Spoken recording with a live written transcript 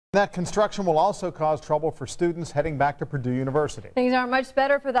That construction will also cause trouble for students heading back to Purdue University. Things aren't much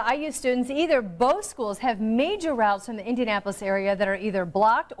better for the IU students either. Both schools have major routes from the Indianapolis area that are either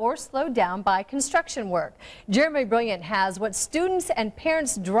blocked or slowed down by construction work. Jeremy Brilliant has what students and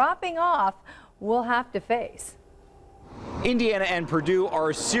parents dropping off will have to face. Indiana and Purdue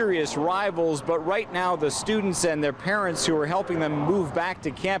are serious rivals, but right now the students and their parents who are helping them move back to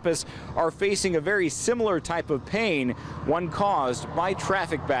campus are facing a very similar type of pain, one caused by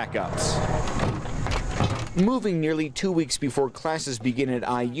traffic backups. Moving nearly 2 weeks before classes begin at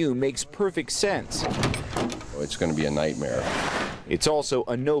IU makes perfect sense. It's going to be a nightmare. It's also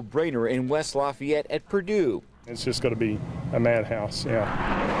a no-brainer in West Lafayette at Purdue. It's just going to be a madhouse,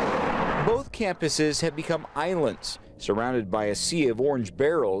 yeah. Both campuses have become islands, surrounded by a sea of orange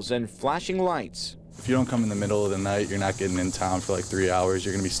barrels and flashing lights. If you don't come in the middle of the night, you're not getting in town for like 3 hours.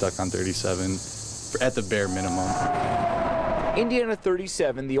 You're going to be stuck on 37 at the bare minimum. Indiana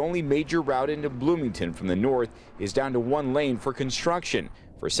 37, the only major route into Bloomington from the north, is down to one lane for construction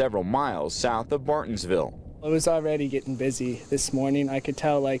for several miles south of Martinsville. It was already getting busy this morning. I could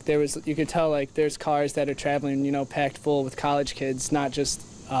tell you could tell there's cars that are traveling, packed full with college kids, not just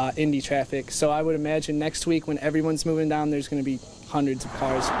Indy traffic. So I would imagine next week when everyone's moving down, there's going to be hundreds of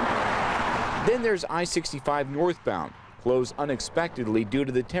cars. Then there's I-65 northbound, closed unexpectedly due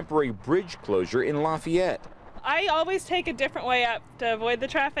to the temporary bridge closure in Lafayette. I always take a different way up to avoid the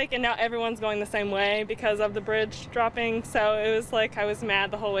traffic, and now everyone's going the same way because of the bridge dropping. So it was like I was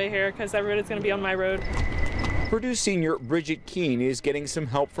mad the whole way here because everybody's going to be on my road. Purdue senior Bridget Keene is getting some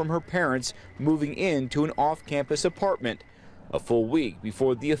help from her parents moving into an off-campus apartment a full week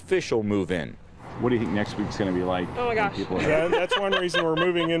before the official move-in. What do you think next week's going to be like? Oh my gosh. Yeah, that's one reason we're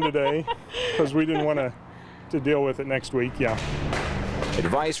moving in today, because we didn't want to deal with it next week, yeah.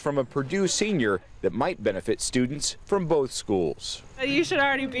 Advice from a Purdue senior that might benefit students from both schools. You should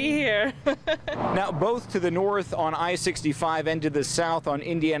already be here. Now, both to the north on I-65 and to the south on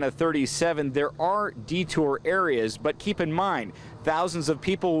Indiana 37, there are detour areas, but keep in mind, thousands of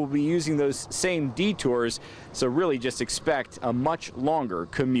people will be using those same detours, so really just expect a much longer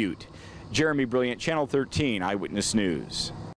commute. Jeremy Brilliant, Channel 13 Eyewitness News.